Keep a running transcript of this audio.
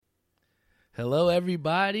Hello,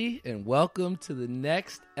 everybody, and welcome to the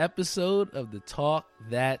next episode of the Talk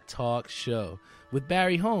That Talk show with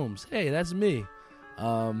Barry Holmes. Hey, that's me.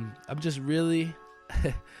 I'm just really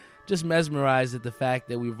just mesmerized at the fact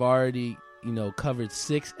that we've already, covered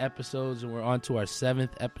 6 episodes and we're on to our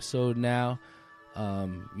 7th episode now.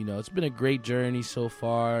 It's been a great journey so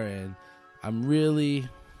far, and I'm really,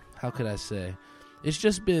 how could I say? It's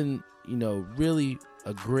just been, really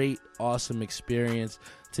a great, awesome experience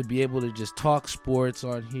to be able to just talk sports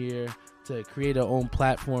on here, to create our own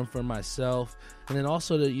platform for myself, and then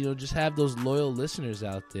also to, just have those loyal listeners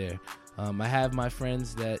out there. I have my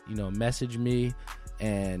friends that, message me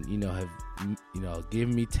and, have,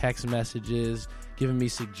 given me text messages, giving me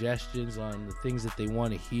suggestions on the things that they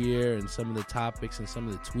want to hear and some of the topics and some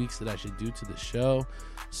of the tweaks that I should do to the show.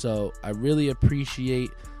 So I really appreciate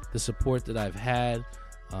the support that I've had.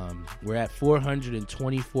 We're at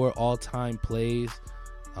 424 all-time plays.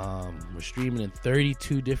 We're streaming in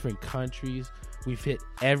 32 different countries. We've hit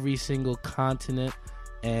every single continent,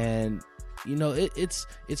 and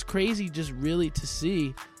it's crazy just really to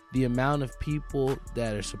see the amount of people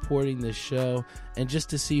that are supporting this show, and just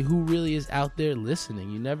to see who really is out there listening.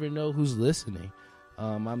 You never know who's listening.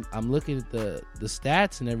 I'm looking at the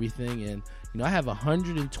stats and everything, and I have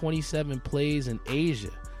 127 plays in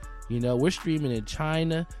Asia. We're streaming in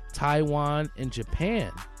China, Taiwan, and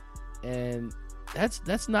Japan, and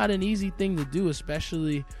that's not an easy thing to do,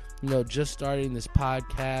 especially just starting this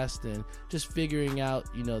podcast and just figuring out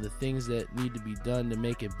the things that need to be done to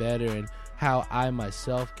make it better, and how I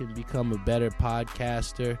myself can become a better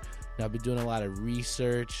podcaster. I've been doing a lot of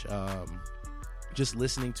research, just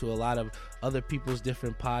listening to a lot of other people's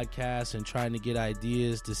different podcasts and trying to get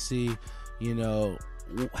ideas to see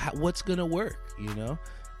what's gonna work.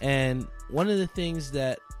 And one of the things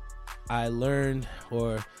that I learned,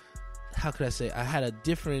 or how could I say, I had a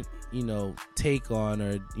different, take on,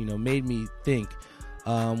 or, made me think,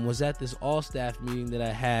 was at this all-staff meeting that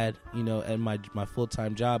I had, at my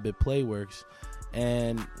full-time job at Playworks.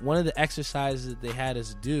 And one of the exercises that they had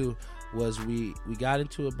us do was we got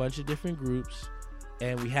into a bunch of different groups,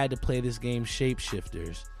 and we had to play this game,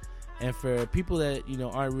 Shapeshifters. And for people that,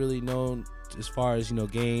 aren't really known as far as,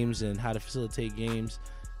 games and how to facilitate games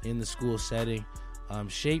in the school setting,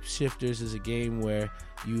 Shapeshifters is a game where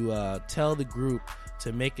you tell the group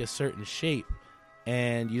to make a certain shape,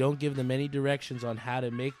 and you don't give them any directions on how to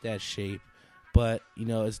make that shape, but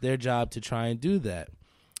it's their job to try and do that.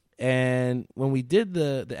 And when we did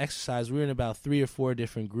the exercise, we were in about 3 or 4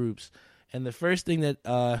 different groups, and the first thing that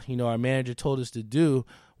our manager told us to do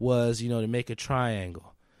was to make a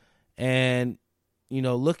triangle. And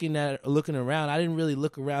looking around, I didn't really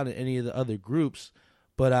look around at any of the other groups,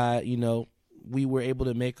 but we were able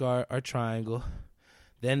to make our triangle.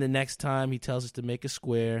 Then the next time he tells us to make a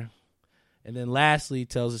square. And then lastly, he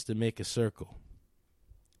tells us to make a circle.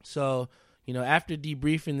 So, after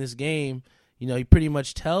debriefing this game, he pretty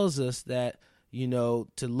much tells us that, to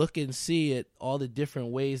look and see at all the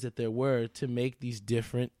different ways that there were to make these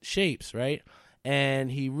different shapes, right?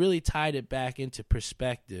 And he really tied it back into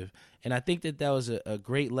perspective. And I think that was a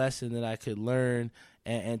great lesson that I could learn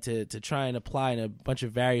and to try and apply in a bunch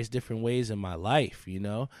of various different ways in my life.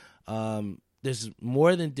 There's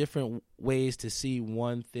more than different ways to see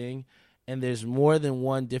one thing, and there's more than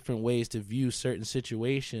one different ways to view certain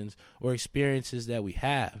situations or experiences that we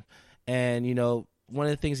have. And, one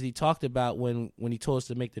of the things that he talked about when he told us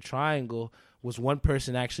to make the triangle was one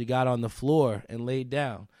person actually got on the floor and laid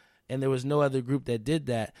down, and there was no other group that did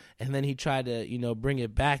that. And then he tried to, bring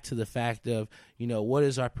it back to the fact of, what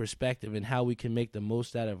is our perspective and how we can make the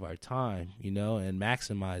most out of our time, and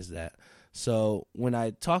maximize that. So when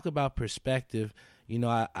I talk about perspective,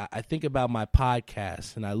 I think about my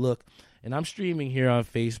podcast, and I look, and I'm streaming here on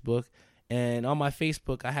Facebook, and on my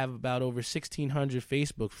Facebook, I have about over 1,600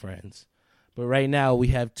 Facebook friends. But right now we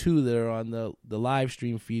have 2 that are on the live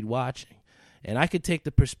stream feed watching. And I could take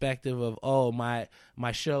the perspective of,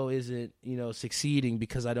 my show isn't, succeeding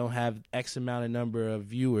because I don't have X amount of number of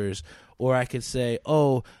viewers. Or I could say,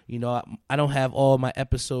 I don't have all my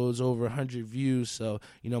episodes over 100 views, so,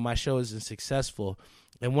 my show isn't successful.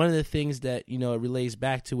 And one of the things that, it relates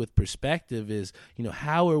back to with perspective is,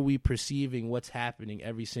 how are we perceiving what's happening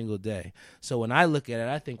every single day? So when I look at it,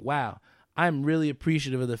 I think, wow, I'm really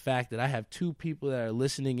appreciative of the fact that I have 2 people that are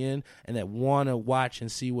listening in and that want to watch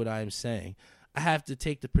and see what I'm saying. I have to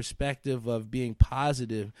take the perspective of being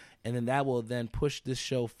positive, and then that will then push this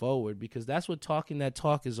show forward, because that's what Talking That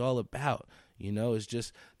Talk is all about. It's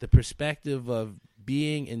just the perspective of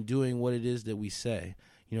being and doing what it is that we say.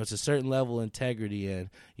 It's a certain level of integrity, and,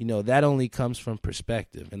 that only comes from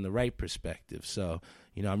perspective and the right perspective. So,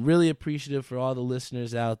 I'm really appreciative for all the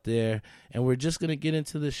listeners out there, and we're just going to get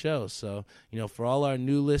into the show. So, for all our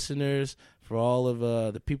new listeners, for all of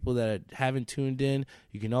the people that haven't tuned in,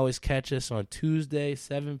 you can always catch us on Tuesday,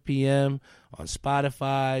 7 p.m. on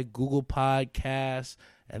Spotify, Google Podcasts,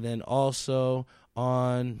 and then also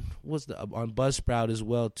on Buzzsprout as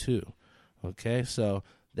well, too. Okay, so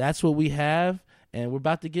that's what we have, and we're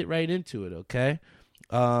about to get right into it, okay?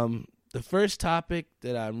 The first topic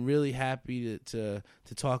that I'm really happy to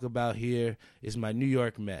talk about here is my New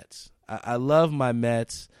York Mets. I love my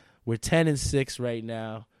Mets. We're 10-6 right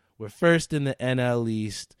now. We're first in the NL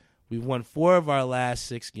East. We've won 4 of our last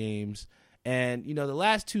 6 games. And, the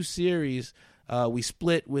last 2 series, we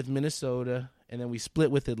split with Minnesota, and then we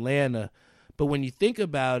split with Atlanta. But when you think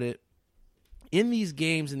about it, in these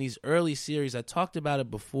games, in these early series, I talked about it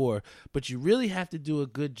before, but you really have to do a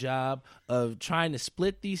good job of trying to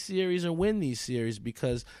split these series or win these series,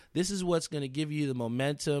 because this is what's going to give you the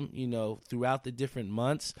momentum, throughout the different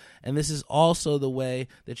months. And this is also the way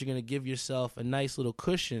that you're going to give yourself a nice little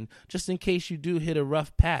cushion just in case you do hit a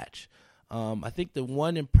rough patch. I think the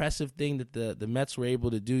one impressive thing that the Mets were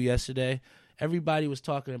able to do yesterday, everybody was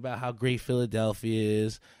talking about how great Philadelphia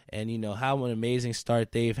is and, how an amazing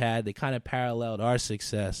start they've had. They kind of paralleled our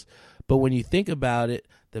success. But when you think about it,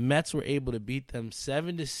 the Mets were able to beat them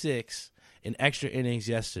 7-6 in extra innings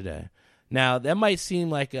yesterday. Now, that might seem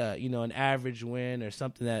like an average win or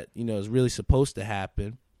something that, is really supposed to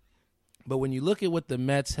happen. But when you look at what the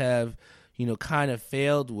Mets have, kind of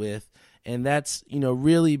failed with, and that's,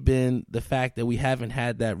 really been the fact that we haven't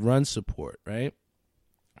had that run support, right?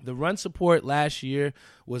 The run support last year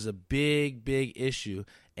was a big, big issue,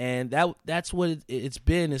 and that's what it's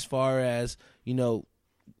been as far as,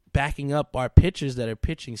 backing up our pitchers that are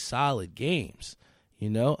pitching solid games.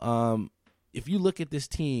 If you look at this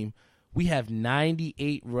team, we have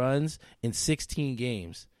 98 runs in 16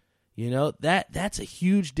 games. That's a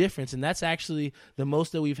huge difference, and that's actually the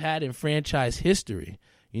most that we've had in franchise history.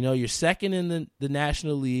 You're second in the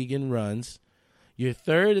National League in runs, you're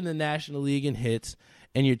third in the National League in hits,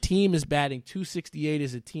 and your team is batting .268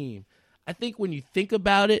 as a team. I think when you think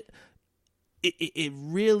about it, it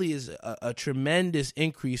really is a tremendous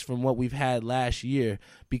increase from what we've had last year,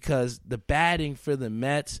 because the batting for the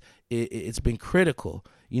Mets, it's been critical.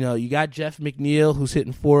 You got Jeff McNeil, who's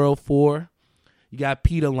hitting .404. You got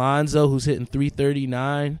Pete Alonso, who's hitting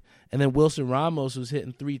 .339. And then Wilson Ramos, who's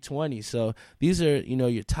hitting .320. So these are,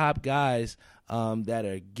 your top guys that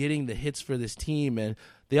are getting the hits for this team. And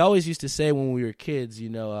they always used to say when we were kids,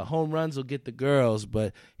 home runs will get the girls,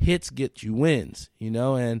 but hits get you wins,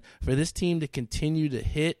 And for this team to continue to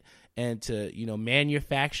hit and to,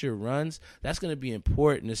 manufacture runs, that's going to be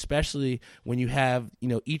important, especially when you have,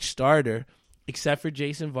 each starter, except for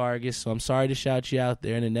Jason Vargas. So I'm sorry to shout you out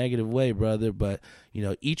there in a negative way, brother, but,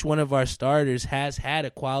 each one of our starters has had a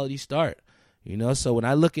quality start, So when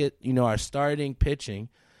I look at, our starting pitching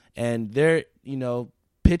and they're,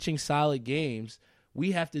 pitching solid games,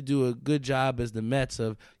 we have to do a good job as the Mets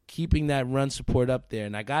of keeping that run support up there.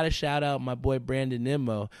 And I got to shout out my boy Brandon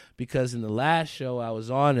Nimmo, because in the last show I was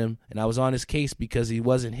on him and I was on his case because he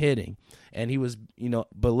wasn't hitting. And he was,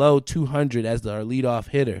 below 200 as our leadoff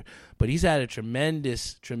hitter. But he's had a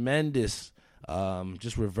tremendous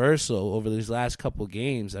just reversal over these last couple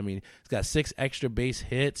games. I mean, he's got 6 extra base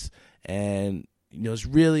hits and, has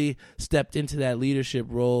really stepped into that leadership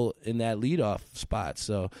role in that leadoff spot.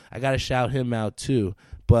 So I got to shout him out too.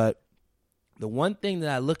 But the one thing that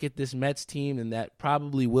I look at this Mets team and that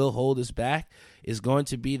probably will hold us back is going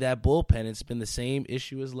to be that bullpen. It's been the same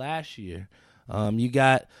issue as last year. You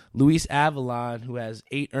got Luis Avalon, who has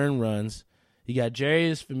 8 earned runs. You got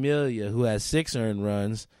Jarius Familia, who has 6 earned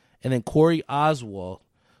runs. And then Corey Oswalt,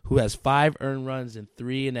 who has 5 earned runs in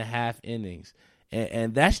 3.5 innings.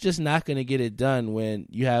 And that's just not going to get it done when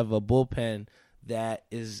you have a bullpen that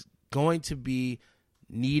is going to be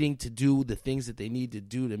needing to do the things that they need to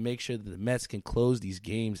do to make sure that the Mets can close these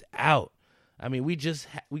games out. I mean, we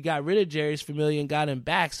got rid of Jarius Familia and got him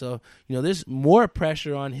back. So, there's more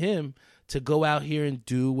pressure on him to go out here and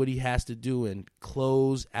do what he has to do and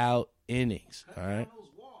close out innings. All right.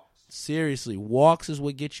 Seriously, walks is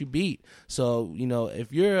what gets you beat. So,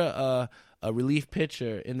 if you're a relief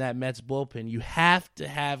pitcher in that Mets bullpen, you have to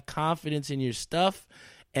have confidence in your stuff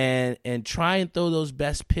and try and throw those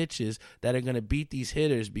best pitches that are going to beat these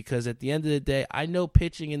hitters, because at the end of the day, I know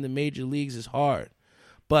pitching in the major leagues is hard,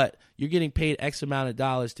 but you're getting paid X amount of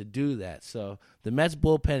dollars to do that. So the Mets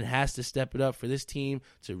bullpen has to step it up for this team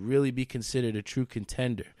to really be considered a true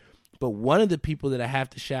contender. But one of the people that I have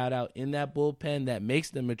to shout out in that bullpen that makes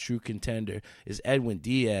them a true contender is Edwin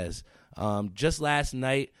Diaz. Just last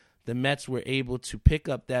night, the Mets were able to pick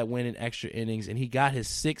up that win in extra innings, and he got his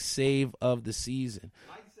 6th save of the season.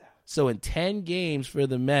 So in 10 games for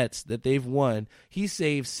the Mets that they've won, he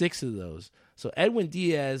saved 6 of those. So Edwin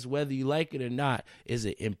Diaz, whether you like it or not, is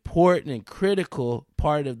an important and critical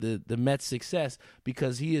part of the Mets' success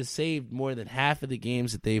because he has saved more than half of the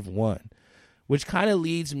games that they've won, which kind of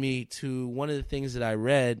leads me to one of the things that I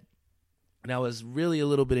read and I was really a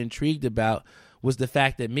little bit intrigued about was the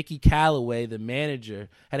fact that Mickey Callaway, the manager,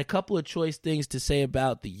 had a couple of choice things to say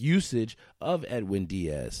about the usage of Edwin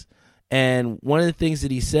Diaz. And one of the things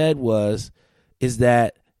that he said is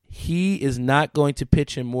that he is not going to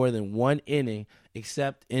pitch him more than 1 inning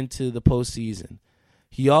except into the postseason.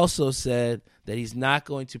 He also said that he's not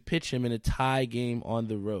going to pitch him in a tie game on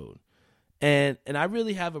the road. And I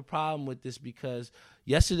really have a problem with this because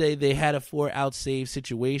yesterday they had a 4-out save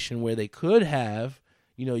situation where they could have,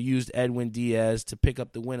 used Edwin Diaz to pick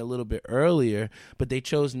up the win a little bit earlier, but they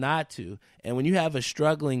chose not to. And when you have a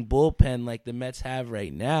struggling bullpen like the Mets have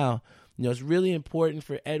right now, it's really important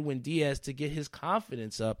for Edwin Diaz to get his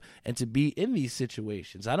confidence up and to be in these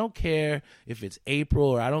situations. I don't care if it's April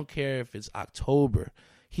or I don't care if it's October.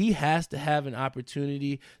 He has to have an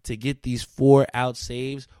opportunity to get these 4-out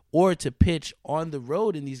saves or to pitch on the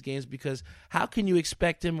road in these games, because how can you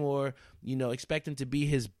expect him expect him to be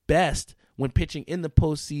his best when pitching in the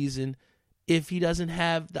postseason if he doesn't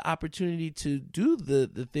have the opportunity to do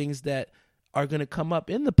the things that are going to come up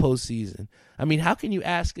in the postseason? I mean, how can you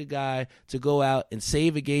ask a guy to go out and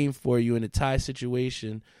save a game for you in a tie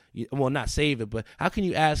situation? Well, not save it, but how can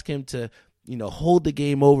you ask him to hold the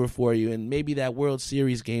game over for you and maybe that World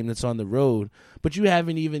Series game that's on the road, but you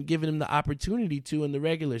haven't even given him the opportunity to in the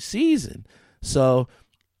regular season? So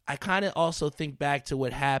I kind of also think back to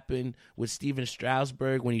what happened with Steven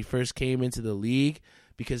Strasburg when he first came into the league,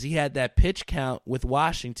 because he had that pitch count with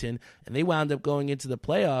Washington and they wound up going into the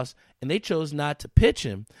playoffs and they chose not to pitch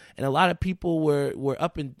him. And a lot of people were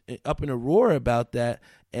up in a roar about that.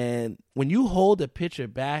 And when you hold a pitcher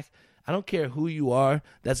back, I don't care who you are,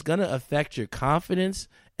 that's going to affect your confidence.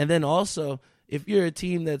 And then also, if you're a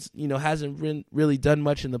team that's, hasn't really done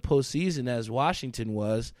much in the postseason as Washington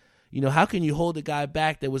was, how can you hold a guy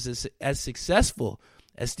back that was as successful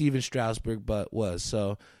as Steven Strasburg was?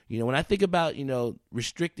 So, when I think about,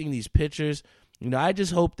 restricting these pitchers, I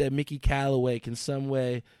just hope that Mickey Callaway can some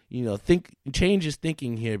way, change his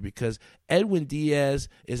thinking here, because Edwin Diaz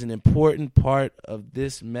is an important part of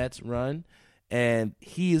this Mets run. And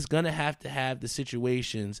he is going to have the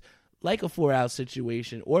situations like a 4-out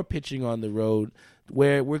situation or pitching on the road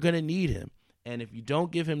where we're going to need him. And if you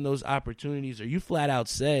don't give him those opportunities, or you flat out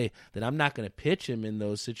say that I'm not going to pitch him in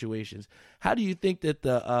those situations, how do you think that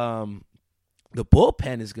the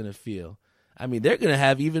bullpen is going to feel? I mean, they're going to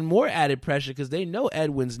have even more added pressure because they know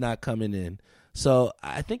Edwin's not coming in. So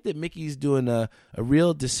I think that Mickey's doing a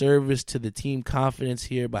real disservice to the team confidence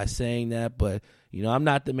here by saying that. But, I'm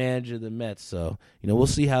not the manager of the Mets, so, we'll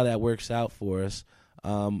see how that works out for us.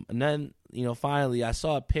 And then, finally, I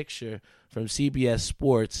saw a picture from CBS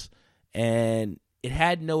Sports, and it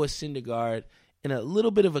had Noah Syndergaard in a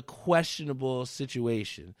little bit of a questionable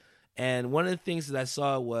situation. And one of the things that I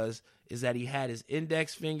saw is that he had his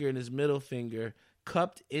index finger and his middle finger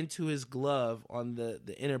cupped into his glove on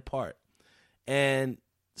the inner part. And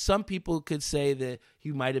some people could say that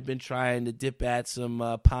he might have been trying to dip at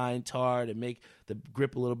some pine tar to make the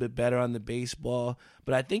grip a little bit better on the baseball.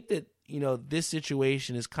 But I think that, this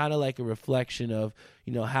situation is kind of like a reflection of,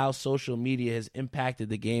 how social media has impacted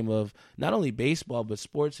the game of not only baseball, but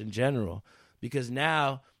sports in general. Because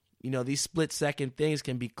now, these split-second things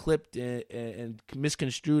can be clipped and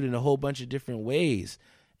misconstrued in a whole bunch of different ways.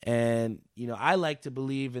 And, I like to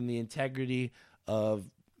believe in the integrity of,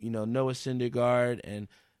 Noah Syndergaard, and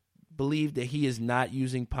believe that he is not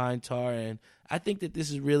using pine tar. And I think that this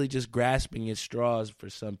is really just grasping at straws for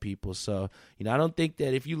some people. So, I don't think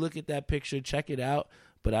that if you look at that picture, check it out,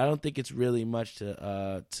 but I don't think it's really much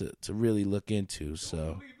to really look into.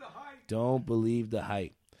 So don't believe the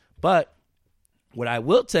hype. But what I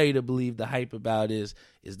will tell you to believe the hype about is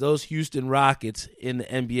those Houston Rockets in the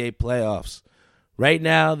NBA playoffs. Right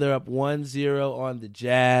now, they're up 1-0 on the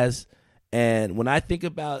Jazz. And when I think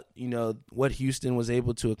about, what Houston was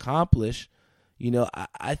able to accomplish,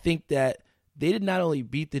 I think that they did not only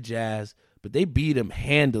beat the Jazz, but they beat them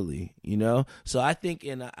handily, So I think,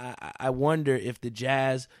 and I wonder if the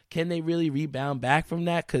Jazz, can they really rebound back from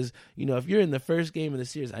that? Because, if you're in the first game of the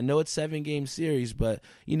series, I know it's 7-game series, but,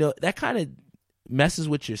 that kind of messes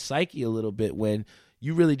with your psyche a little bit when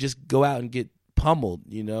you really just go out and get pummeled,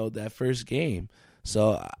 that first game.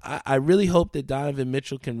 So I really hope that Donovan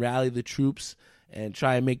Mitchell can rally the troops and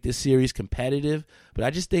try and make this series competitive. But I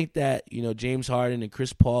just think that, James Harden and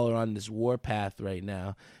Chris Paul are on this warpath right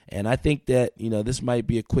now. And I think that, this might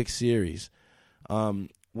be a quick series. One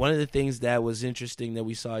of the things that was interesting that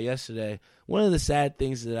we saw yesterday, one of the sad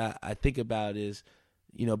things that I think about is,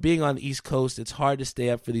 being on the East Coast, it's hard to stay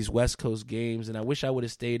up for these West Coast games. And I wish I would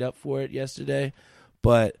have stayed up for it yesterday.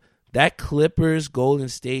 But that Clippers Golden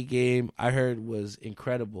State game I heard was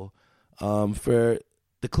incredible. For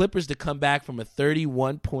the Clippers to come back from a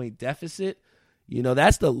 31-point deficit,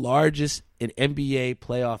 that's the largest in NBA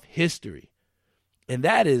playoff history. And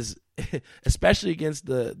that is, especially against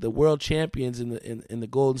the world champions in the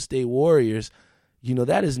Golden State Warriors,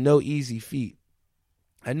 that is no easy feat.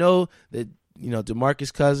 I know that,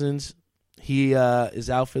 DeMarcus Cousins, he is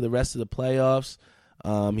out for the rest of the playoffs.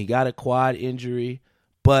 He got a quad injury,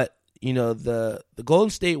 but the Golden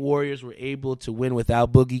State Warriors were able to win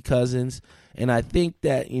without Boogie Cousins. And I think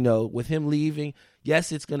that, with him leaving,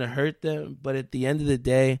 yes, it's going to hurt them. But at the end of the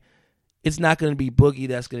day, it's not going to be Boogie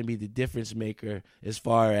that's going to be the difference maker as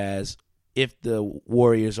far as if the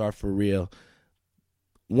Warriors are for real.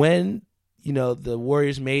 When, the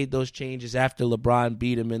Warriors made those changes after LeBron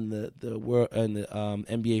beat them in the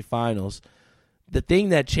NBA Finals, the thing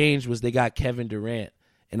that changed was they got Kevin Durant.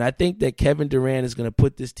 And I think that Kevin Durant is going to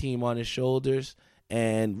put this team on his shoulders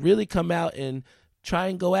and really come out and try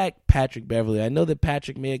and go at Patrick Beverley. I know that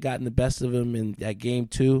Patrick may have gotten the best of him in that game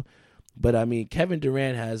too, but I mean, Kevin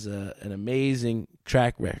Durant has an amazing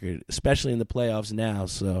track record, especially in the playoffs now.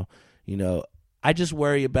 So, I just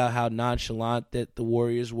worry about how nonchalant that the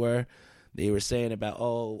Warriors were. They were saying about,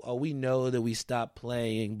 oh, we know that we stopped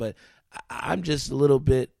playing, but I'm just a little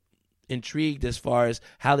bit intrigued as far as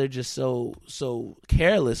how they're just so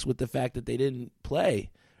careless with the fact that they didn't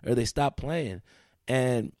play or they stopped playing.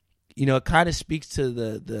 And it kind of speaks to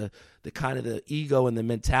the kind of the ego and the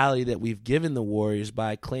mentality that we've given the Warriors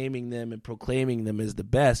by claiming them and proclaiming them as the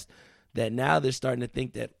best, that now they're starting to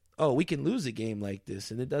think that, oh, we can lose a game like this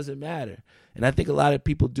and it doesn't matter. And I think a lot of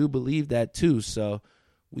people do believe that too. So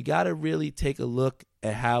we got to really take a look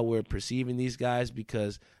at how we're perceiving these guys,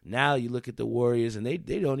 because now you look at the Warriors and they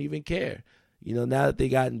don't even care, now that they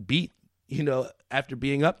gotten beat, after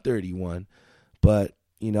being up 31. But,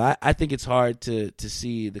 I think it's hard to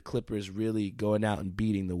see the Clippers really going out and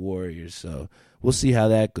beating the Warriors. So we'll see how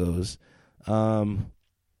that goes. I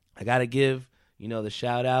got to give, the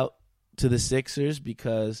shout out to the Sixers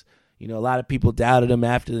because, a lot of people doubted them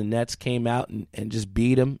after the Nets came out and just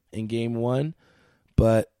beat them in game one.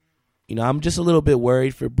 But, I'm just a little bit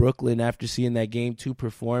worried for Brooklyn after seeing that Game 2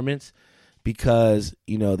 performance because,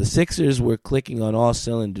 the Sixers were clicking on all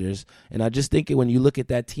cylinders. And I just think when you look at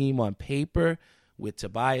that team on paper with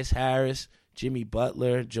Tobias Harris, Jimmy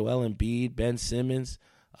Butler, Joel Embiid, Ben Simmons,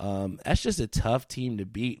 that's just a tough team to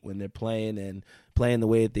beat when they're playing the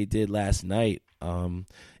way that they did last night.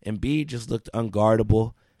 Embiid just looked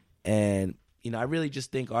unguardable. And, I really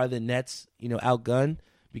just think, are the Nets, outgunned?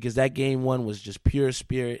 Because that game one was just pure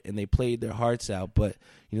spirit and they played their hearts out. But,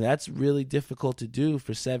 that's really difficult to do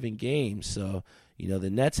for 7 games. So, the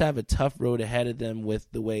Nets have a tough road ahead of them with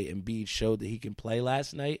the way Embiid showed that he can play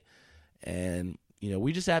last night. And,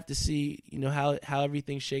 we just have to see, how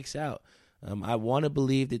everything shakes out. I want to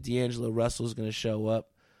believe that D'Angelo Russell is going to show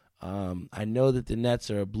up. I know that the Nets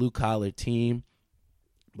are a blue-collar team.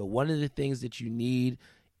 But one of the things that you need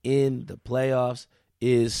in the playoffs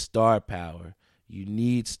is star power. You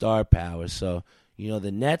need star power. So,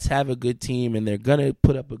 the Nets have a good team, and they're going to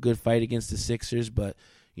put up a good fight against the Sixers. But,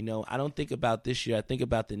 I don't think about this year. I think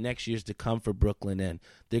about the next years to come for Brooklyn, and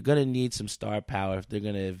they're going to need some star power if they're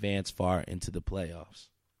going to advance far into the playoffs.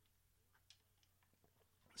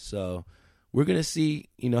 So, we're going to see,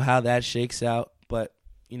 how that shakes out. But,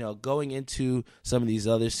 going into some of these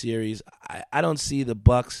other series, I don't see the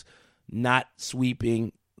Bucks not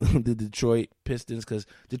sweeping the Detroit Pistons because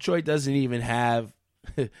Detroit doesn't even have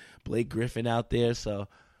Blake Griffin out there. So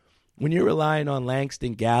when you're relying on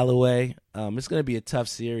Langston Galloway, it's going to be a tough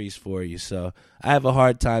series for you. So I have a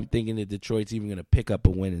hard time thinking that Detroit's even going to pick up a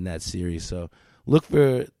win in that series. So look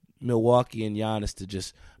for Milwaukee and Giannis to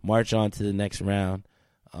just march on to the next round.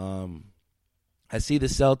 I see the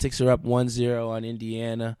Celtics are up 1-0 on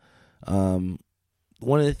Indiana.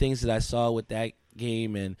 One of the things that I saw with that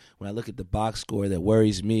game, and when I look at the box score that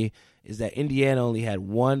worries me, is that Indiana only had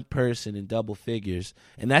one person in double figures,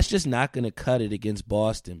 and that's just not going to cut it against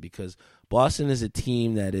Boston because Boston is a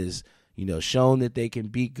team that is, shown that they can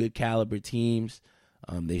beat good caliber teams.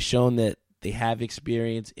 They've shown that they have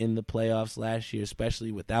experience in the playoffs last year,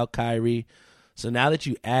 especially without Kyrie. So now that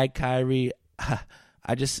you add Kyrie,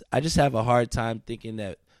 I just have a hard time thinking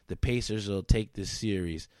that the Pacers will take this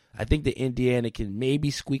series. I think that Indiana can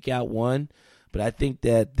maybe squeak out one, but I think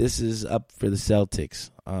that this is up for the Celtics.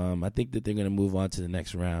 I think that they're going to move on to the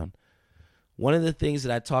next round. One of the things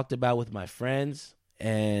that I talked about with my friends,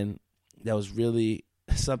 and that was really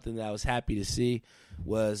something that I was happy to see,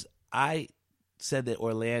 was I said that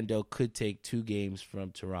Orlando could take 2 games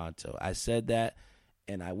from Toronto. I said that,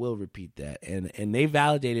 and I will repeat that. And they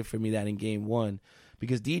validated for me that in game 1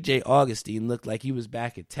 because DJ Augustine looked like he was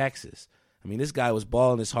back at Texas. I mean, this guy was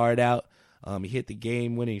balling his heart out. He hit the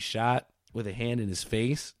game-winning shot with a hand in his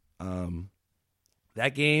face.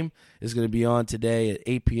 That game is going to be on today at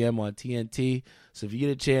 8 p.m. on TNT. So if you get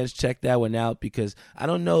a chance, check that one out because I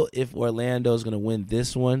don't know if Orlando is going to win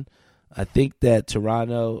this one. I think that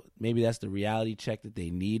Toronto, maybe that's the reality check that they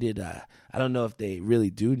needed. I don't know if they really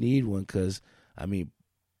do need one because, I mean,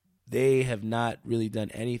 they have not really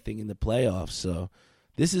done anything in the playoffs. So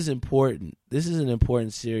this is important. This is an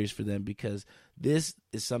important series for them because this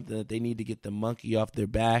is something that they need to get the monkey off their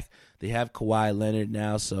back. They have Kawhi Leonard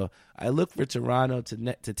now, so I look for Toronto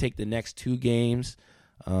to take the next 2 games,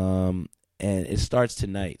 and it starts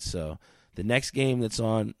tonight. So the next game that's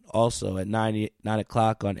on also at 9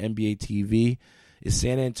 o'clock on NBA TV is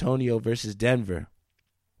San Antonio versus Denver.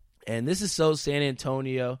 And this is so San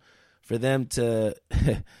Antonio for them to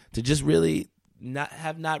to just really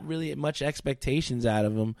not really much expectations out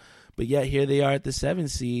of them. But yet here they are at the 7th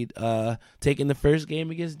seed, taking the first game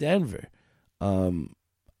against Denver.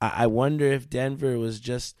 I wonder if Denver was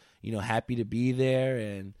just, happy to be there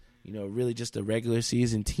and, really just a regular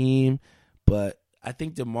season team. But I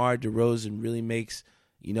think DeMar DeRozan really makes,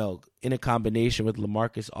 in a combination with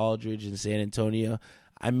LaMarcus Aldridge in San Antonio,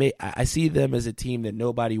 I see them as a team that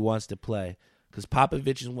nobody wants to play because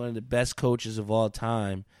Popovich is one of the best coaches of all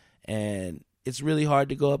time, and it's really hard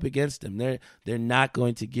to go up against them. They're not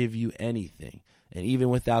going to give you anything. And even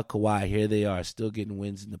without Kawhi, here they are, still getting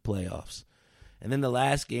wins in the playoffs. And then the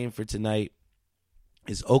last game for tonight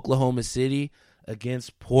is Oklahoma City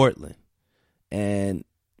against Portland. And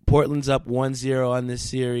Portland's up 1-0 on this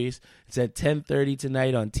series. It's at 10:30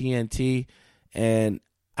 tonight on TNT. And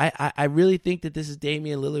I really think that this is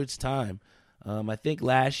Damian Lillard's time. I think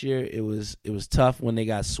last year it was tough when they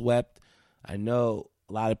got swept. I know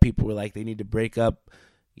a lot of people were like they need to break up,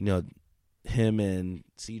 him and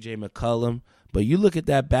C.J. McCollum. But you look at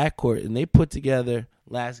that backcourt, and they put together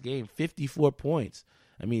last game 54 points.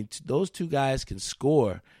 I mean, those two guys can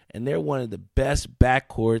score, and they're one of the best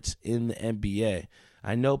backcourts in the NBA.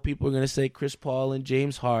 I know people are going to say Chris Paul and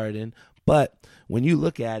James Harden, but when you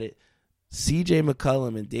look at it, C.J.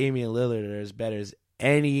 McCollum and Damian Lillard are as better as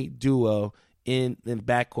any duo in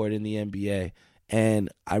backcourt in the NBA. And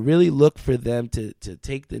I really look for them to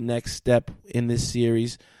take the next step in this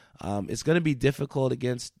series. It's going to be difficult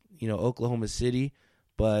against, Oklahoma City.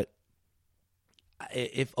 But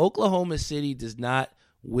if Oklahoma City does not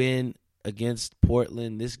win against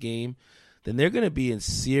Portland this game, then they're going to be in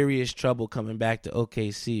serious trouble coming back to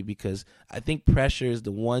OKC because I think pressure is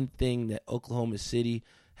the one thing that Oklahoma City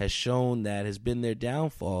has shown that has been their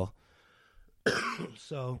downfall.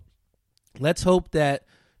 So let's hope that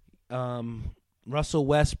Russell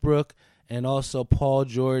Westbrook and also Paul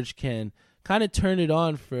George can kind of turn it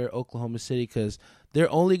on for Oklahoma City because they're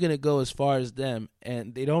only going to go as far as them,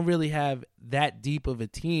 and they don't really have that deep of a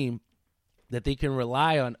team that they can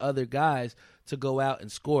rely on other guys to go out and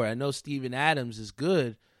score. I know Steven Adams is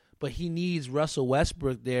good, but he needs Russell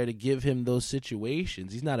Westbrook there to give him those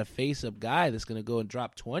situations. He's not a face-up guy that's going to go and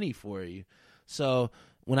drop 20 for you. So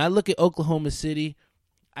when I look at Oklahoma City,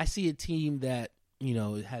 I see a team that,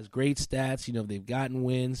 it has great stats. They've gotten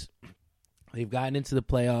wins. They've gotten into the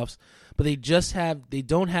playoffs, but they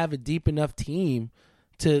don't have a deep enough team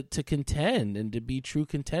to contend and to be true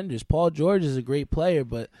contenders. Paul George is a great player,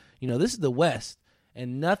 but, this is the West,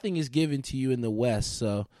 and nothing is given to you in the West.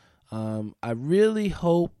 So I really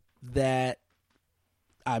hope that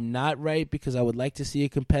I'm not right because I would like to see a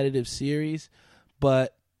competitive series,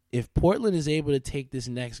 but if Portland is able to take this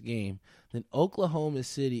next game, then Oklahoma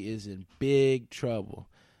City is in big trouble.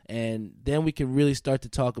 And then we can really start to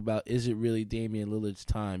talk about, is it really Damian Lillard's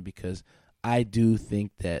time? Because I do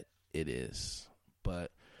think that it is.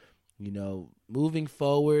 But, moving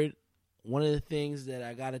forward, one of the things that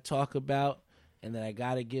I got to talk about and that I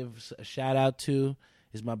got to give a shout out to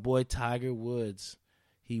is my boy Tiger Woods.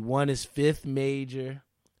 He won his 5th major.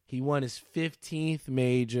 He won his 15th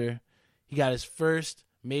major. He got his first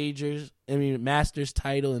Masters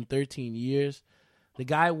title in 13 years. The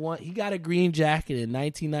guy he got a green jacket in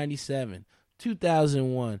 1997,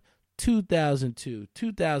 2001, 2002,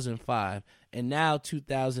 2005, and now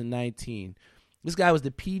 2019. This guy was the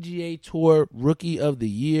PGA Tour Rookie of the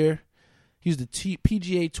Year. He was the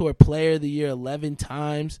PGA Tour Player of the Year 11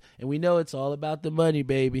 times, and we know it's all about the money,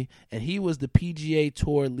 baby. And he was the PGA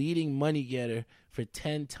Tour leading money getter for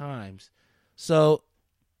 10 times. So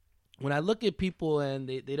when I look at people and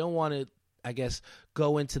they don't want to, I guess,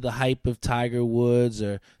 go into the hype of Tiger Woods,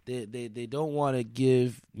 or they don't want to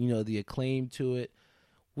give, the acclaim to it,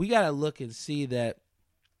 we got to look and see that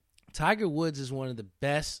Tiger Woods is one of the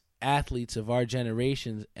best athletes of our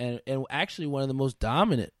generation, and actually one of the most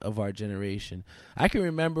dominant of our generation. I can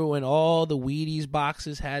remember when all the Wheaties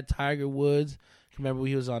boxes had Tiger Woods. I can remember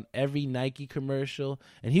he was on every Nike commercial,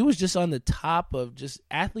 and he was just on the top of just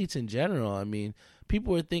athletes in general. I mean,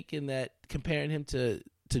 people were thinking that, comparing him to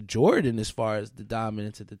Jordan as far as the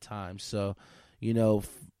dominance at the time. So,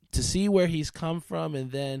 to see where he's come from,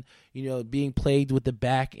 and then, being plagued with the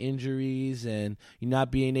back injuries, and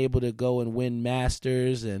not being able to go and win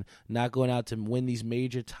Masters, and not going out to win these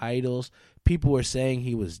major titles, people were saying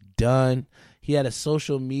he was done. He had a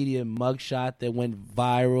social media mugshot that went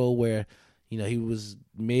viral where, he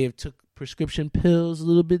may have took prescription pills a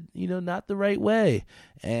little bit, not the right way,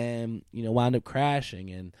 and, wound up crashing,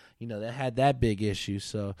 and, that had that big issue.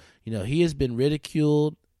 So, he has been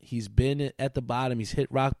ridiculed. He's been at the bottom. He's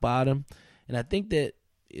hit rock bottom. And I think that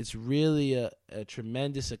it's really a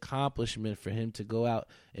tremendous accomplishment for him to go out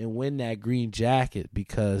and win that green jacket,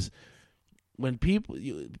 because when people,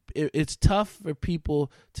 it's tough for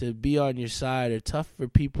people to be on your side, or tough for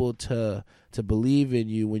people to believe in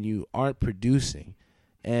you when you aren't producing.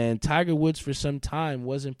 And Tiger Woods for some time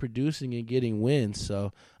wasn't producing and getting wins.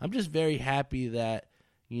 So I'm just very happy that,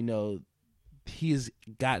 he's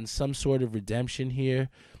gotten some sort of redemption here.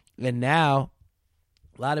 And now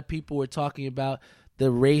a lot of people were talking about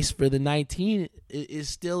the race for the 19 is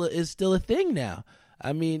still a thing now.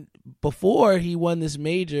 I mean, before he won this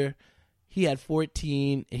major, he had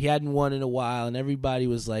 14. He hadn't won in a while, and everybody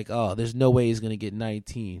was like, oh, there's no way he's going to get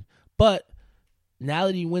 19. But now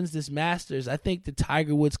that he wins this Masters, I think the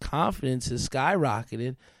Tiger Woods confidence has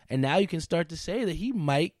skyrocketed, and now you can start to say that he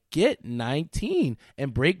might get 19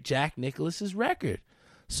 and break Jack Nicklaus's record.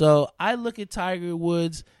 So I look at Tiger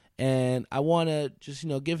Woods, and I want to just,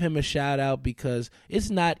 give him a shout out, because it's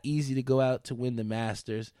not easy to go out to win the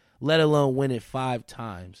Masters, let alone win it 5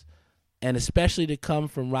 times. And especially to come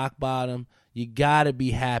from rock bottom, you got to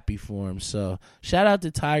be happy for him. So shout out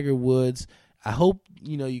to Tiger Woods. I hope,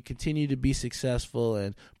 you continue to be successful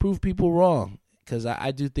and prove people wrong, because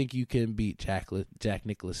I do think you can beat Jack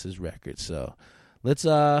Nicklaus's record. So let's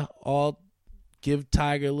all give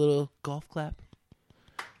Tiger a little golf clap.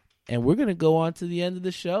 And we're going to go on to the end of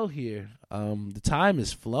the show here. The time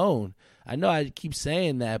has flown. I know I keep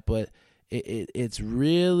saying that, but it's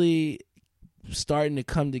really starting to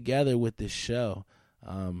come together with this show.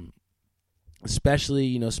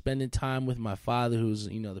 Especially, spending time with my father, who's,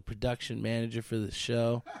 the production manager for the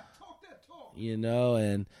show,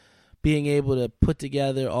 and being able to put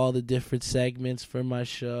together all the different segments for my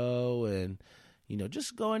show, and,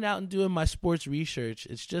 just going out and doing my sports research.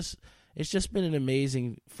 It's just been an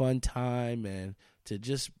amazing, fun time, and to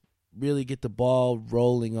just really get the ball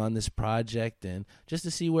rolling on this project, and just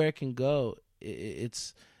to see where it can go.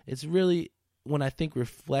 It's really, when I think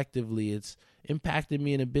reflectively, it's impacted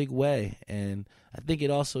me in a big way, and I think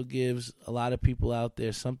it also gives a lot of people out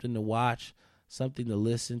there something to watch, something to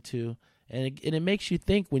listen to, and it makes you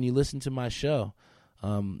think when you listen to my show.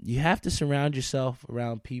 You have to surround yourself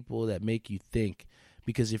around people that make you think,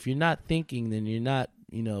 because if you're not thinking, then you're not,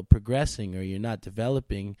 progressing, or you're not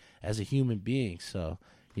developing as a human being. So,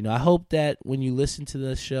 I hope that when you listen to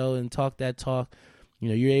the show and talk that talk,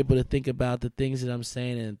 you're able to think about the things that I'm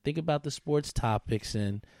saying, and think about the sports topics,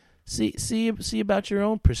 and see about your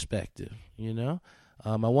own perspective.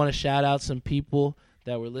 I want to shout out some people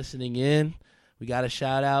that were listening in. We got to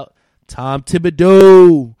shout out Tom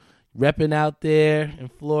Thibodeau, repping out there in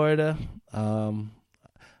Florida.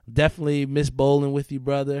 Definitely miss bowling with you,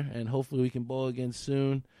 brother, and hopefully we can bowl again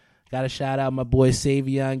soon. Got to shout out my boy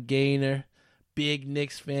Savion Gaynor, big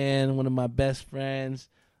Knicks fan, one of my best friends.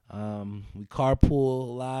 We carpool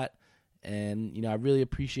a lot, and I really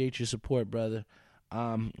appreciate your support, brother.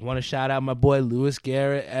 I want to shout out my boy Lewis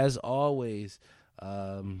Garrett, as always.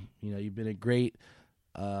 You've been a great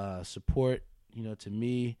support, to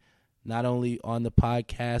me, not only on the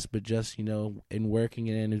podcast, but just, in working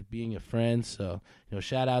and in being a friend. So,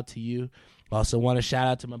 shout out to you. Also want to shout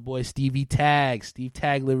out to my boy Steve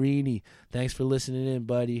Tagliarini. Thanks for listening in,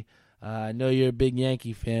 buddy. I know you're a big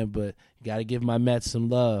Yankee fan, but you got to give my Mets some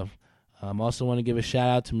love. Also want to give a shout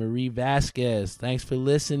out to Marie Vasquez. Thanks for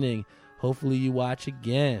listening. Hopefully you watch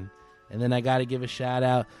again. And then I got to give a shout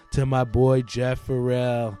out to my boy Jeff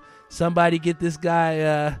Farrell. Somebody get this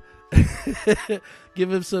guy,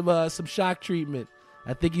 give him some shock treatment.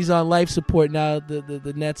 I think he's on life support now.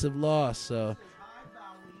 The Nets have lost, so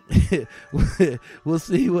we'll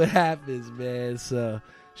see what happens, man. So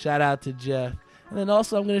shout out to Jeff. And then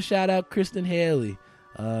also I'm going to shout out Kristen Haley.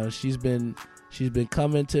 She's been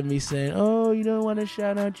coming to me saying, oh, you don't want to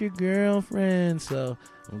shout out your girlfriend. So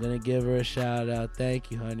I'm going to give her a shout out.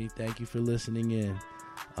 Thank you, honey. Thank you for listening in.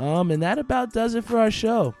 And that about does it for our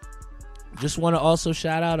show. Just want to also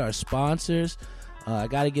shout out our sponsors. I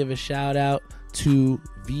got to give a shout out to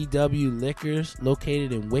VW Liquors,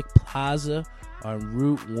 located in Wick Plaza on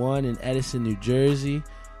Route 1 in Edison, New Jersey.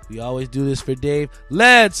 We always do this for Dave.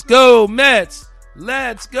 Let's go, Mets!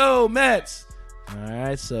 Let's go, Mets! All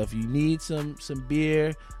right, so if you need some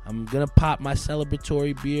beer, I'm going to pop my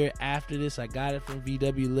celebratory beer after this. I got it from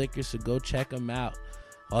VW Liquor, so go check them out.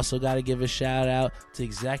 Also got to give a shout out to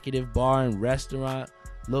Executive Bar and Restaurant,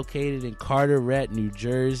 located in Carteret, New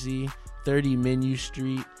Jersey, 30 Menu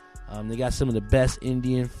Street. They got some of the best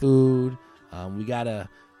Indian food. We got a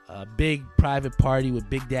big private party with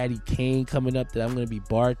Big Daddy Kane coming up that I'm going to be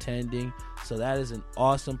bartending. So that is an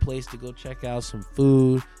awesome place to go check out some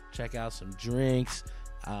food, check out some drinks.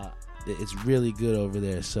 It's really good over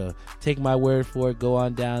there. So take my word for it. Go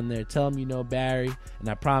on down there. Tell them you know Barry. And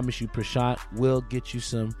I promise you, Prashant will get you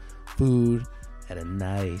some food at a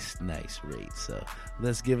nice rate. So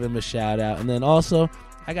let's give him a shout out. And then also,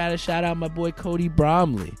 I got to shout out my boy Cody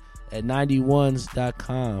Bromley at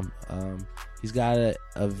 91s.com. He's got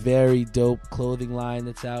a very dope clothing line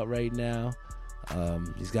that's out right now.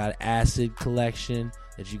 He's got an Acid collection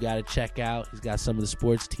that you got to check out. He's got some of the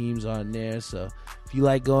sports teams on there. So if you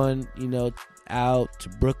like going, out to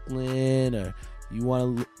Brooklyn, or you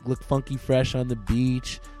want to look funky fresh on the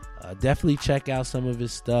beach, definitely check out some of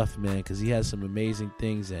his stuff, man, because he has some amazing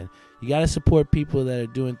things. And you got to support people that are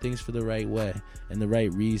doing things for the right way and the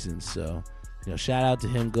right reasons. So, shout out to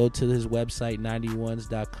him. Go to his website,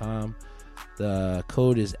 91s.com. The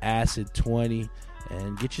code is ACID20,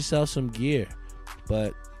 and get yourself some gear.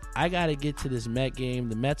 But I got to get to this Met game.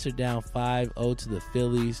 The Mets are down 5-0 to the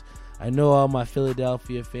Phillies. I know all my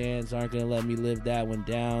Philadelphia fans aren't going to let me live that one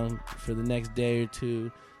down for the next day or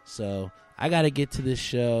two. So I got to get to this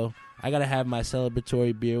show. I got to have my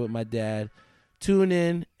celebratory beer with my dad. Tune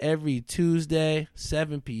in every Tuesday,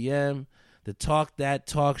 7 p.m. The Talk That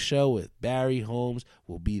Talk show with Barry Holmes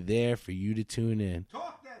will be there for you to tune in.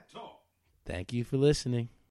 Talk that talk. Thank you for listening.